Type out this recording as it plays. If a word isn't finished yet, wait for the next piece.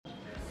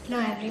Hello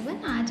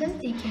everyone, आज हम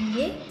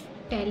सीखेंगे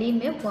टैली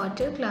में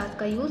वाटर क्लास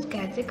का यूज़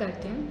कैसे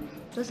करते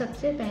हैं। तो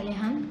सबसे पहले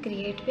हम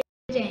क्रिएट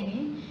पे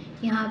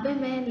जाएंगे। यहाँ पे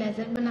मैं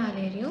लेज़र बना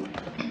ले रही हूँ।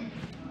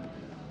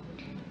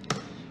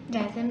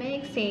 जैसे मैं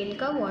एक सेल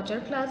का वाटर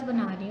क्लास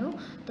बना रही हूँ,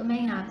 तो मैं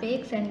यहाँ पे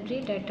एक सन्ड्री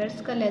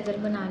डेटर्स का लेज़र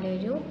बना ले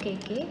रही हूँ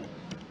के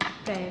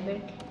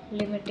प्राइवेट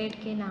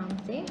लिमिटेड के नाम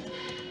से।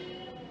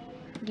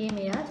 ये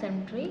मेरा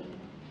sundry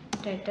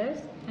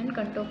debtors and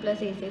control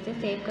plus A से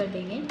सेव कर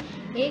देंगे।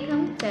 एक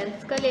हम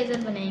सेल्स का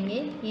लेज़र बनाएंगे,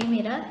 ये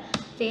मेरा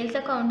सेल्स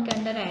अकाउंट के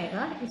अंदर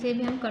आएगा, इसे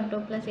भी हम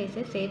कंट्रोल प्लस ए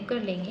से सेव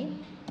कर लेंगे।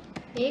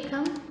 एक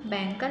हम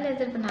बैंक का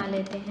लेज़र बना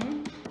लेते हैं,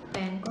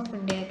 बैंक ऑफ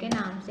इंडिया के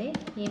नाम से,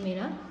 ये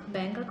मेरा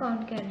बैंक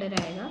अकाउंट के अंदर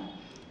आएगा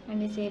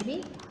एंड इसे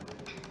भी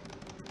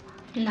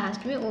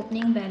लास्ट में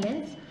ओपनिंग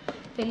बैलेंस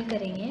फिल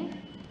करेंगे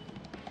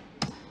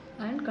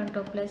एंड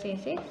कंट्रोल प्लस ए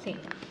से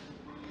सेव।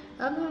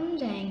 अब हम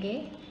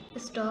जाएंगे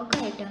स्टॉक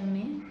आइटम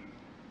में।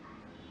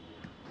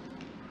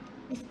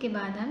 इसके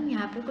बाद हम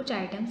यहाँ पे कुछ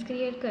आइटम्स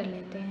क्रिएट कर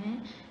लेते हैं।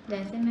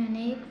 जैसे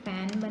मैंने एक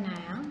फ़ैन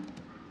बनाया,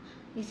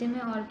 इसे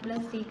मैं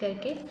Alt+C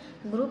करके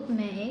ग्रुप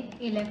में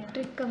एक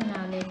इलेक्ट्रिक का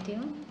बना लेती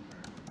हूँ।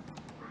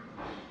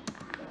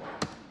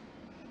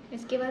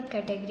 इसके बाद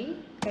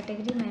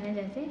कैटेगरी मैंने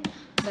जैसे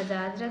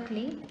बजाज रख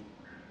ली।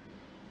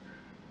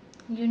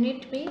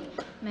 यूनिट भी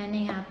मैंने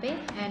यहाँ पे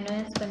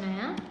NOS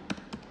बनाया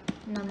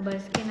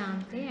नंबर्स के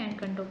नाम से एंड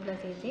कंट्रोल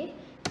प्लस ए से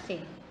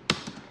सेव।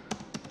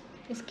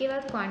 इसके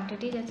बाद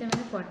क्वांटिटी जैसे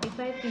मैंने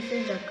 45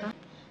 पीसेज रखा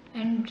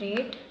and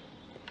rate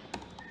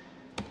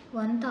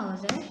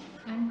 1000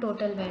 and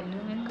total value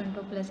and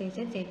control plus A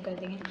से सेव कर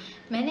देंगे।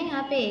 मैंने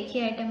यहाँ पे एक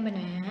ही आइटम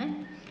बनाया है।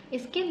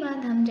 इसके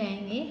बाद हम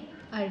जाएंगे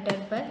अल्टर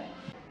पर।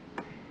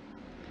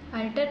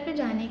 अल्टर पे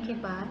जाने के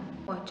बाद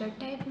वाटर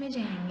टाइप में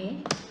जाएंगे।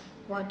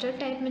 वाटर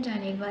टाइप में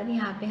जाने के बाद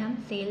यहाँ पे हम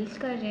सेल्स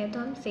कर रहे हैं तो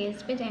हम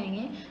सेल्स पे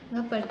जाएंगे।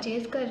 अगर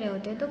परचेज़ कर रहे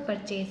होते हैं तो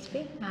परचेज़ पे,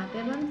 यहाँ पे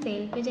अब हम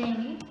सेल पे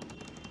जाएंगे।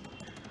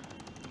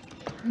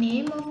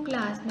 नेम ऑफ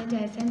क्लास में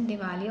जैसे हम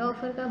दिवाली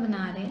ऑफ़र का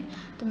बना रहे हैं,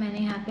 तो मैंने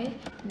यहाँ पे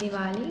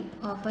दिवाली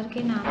ऑफ़र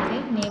के नाम से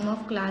नेम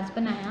ऑफ क्लास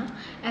बनाया।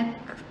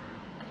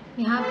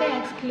 यहाँ पे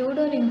एक्सक्लूड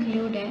और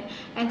इंक्लूड है।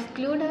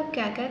 एक्सक्लूड आप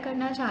क्या क्या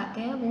करना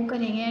चाहते हैं वो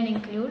करेंगे एंड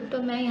इंक्लूड,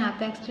 तो मैं यहाँ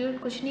पे एक्सक्लूड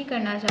कुछ नहीं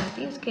करना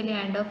चाहती, उसके लिए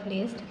एंड ऑफ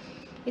लिस्ट।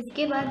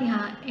 इसके बाद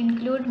यहाँ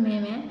इंक्लूड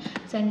में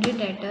मैं सन्ड्री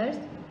डेटर्स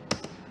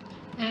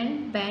एंड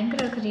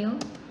बैंक रख रही हूँ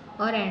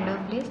और एंड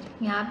ऑफ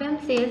लिस्ट। यहाँ पे हम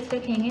सेल्स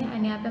रखेंगे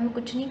एंड यहाँ पे हमें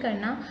कुछ नहीं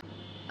करना।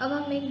 अब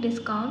हम एक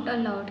डिस्काउंट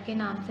अलाउड के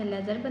नाम से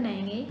लेज़र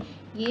बनाएंगे।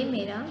 ये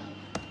मेरा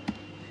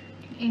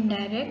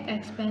इनडायरेक्ट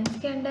एक्सपेंस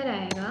के अंदर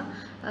आएगा।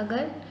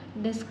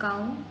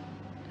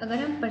 अगर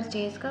हम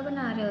परचेज़ का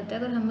बना रहे होते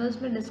हैं, अगर हमें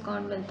उसमें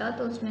डिस्काउंट मिलता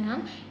तो उसमें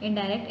हम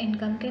इनडायरेक्ट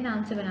इनकम के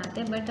नाम से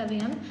बनाते हैं, बट अभी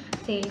हम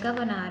सेल का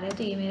बना रहे हैं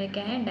तो ये मेरा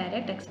क्या है,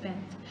 इनडायरेक्ट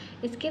एक्सपेंस।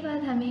 इसके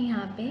बाद हमें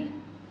यहाँ पे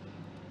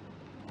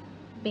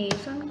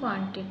बेस्ड ऑन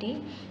क्वांटिटी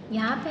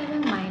यहाँ पे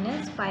हमें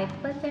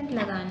 -5%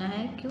 लगाना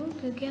है। क्यों?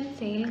 क्योंकि हम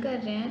सेल कर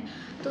रहे हैं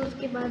तो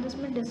उसके बाद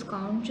उसमें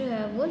डिस्काउंट जो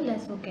है वो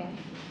लेस हो गया है।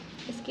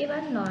 इसके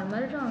बाद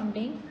नॉर्मल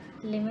राउंडिंग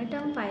लिमिट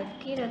हम 5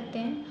 की रखते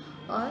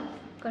हैं और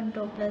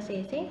कंट्रोल प्लस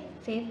ए से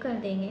सेव कर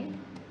देंगे।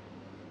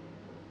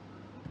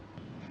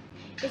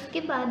 इसके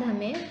बाद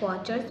हमें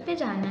वॉचर्स पे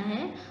जाना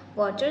है।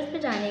 वॉचर्स पे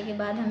जाने के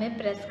बाद हमें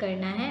प्रेस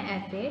करना है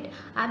F8।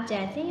 आप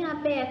जैसे ही यहाँ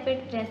पे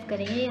F8 प्रेस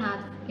करेंगे,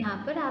 यहाँ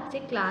पर आपसे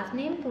क्लास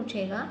नेम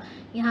पूछेगा।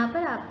 यहाँ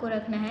पर आपको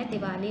रखना है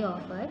दिवाली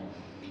ऑफ़र।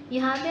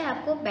 यहाँ पे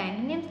आपको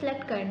बैंक नेम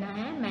सेलेक्ट करना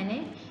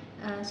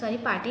है।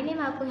 पार्टी नेम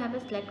आपको यहाँ पे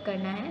सेलेक्ट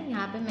करना है।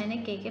 यहाँ पे मैंने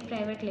के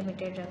प्राइवेट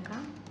लिमिटेड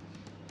रखा।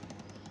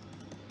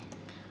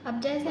 अब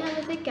जैसे हम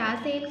इसे क्या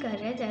सेल कर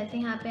रहे हैं, जैसे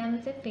यहाँ पे हम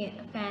इसे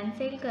फ़ैन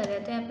सेल कर रहे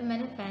हैं तो यहाँ पे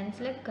मैंने फ़ैन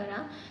सेलेक्ट करा।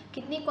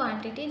 कितनी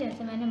क्वांटिटी,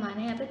 जैसे मैंने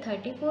माना यहाँ पे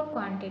 34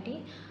 क्वांटिटी।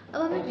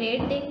 अब हमें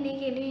रेट देखने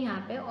के लिए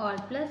यहाँ पे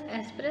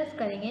Alt+S प्रेस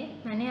करेंगे।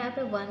 मैंने यहाँ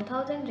पे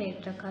 1000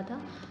 रेट रखा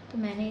था तो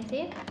मैंने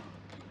इसे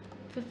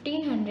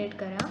 1500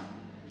 करा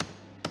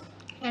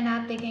एंड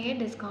आप देखेंगे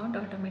डिस्काउंट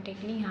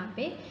ऑटोमेटिकली यहाँ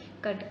पे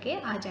कट के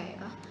आ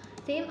जाएगा।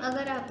 सेम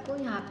अगर आपको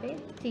यहाँ पे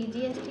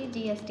CGST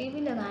GST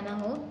भी लगाना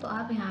हो तो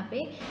आप यहाँ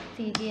पे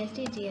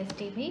CGST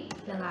GST भी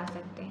लगा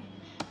सकते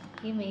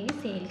हैं। ये मेरी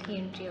सेल की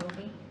एंट्री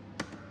होगी।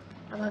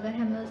 अब अगर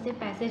हमें उससे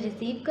पैसे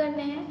रिसीव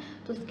करने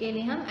हैं तो उसके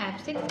लिए हम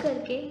F6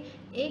 करके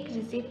एक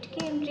रिसिप्ट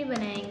की एंट्री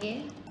बनाएंगे।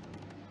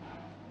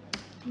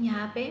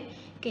 यहाँ पे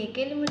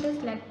के लिमिटेड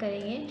सेलेक्ट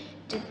करेंगे।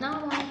 जितना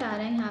अमाउंट आ रहा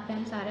है यहाँ पे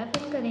हम सारा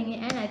फिल करेंगे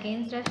एंड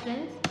अगेंस्ट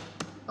रेफरेंस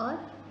और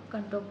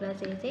कंट्रोल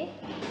प्लस ए से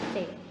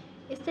सेव।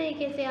 इस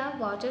तरीके से आप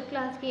वाटर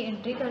क्लास की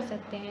एंट्री कर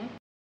सकते हैं।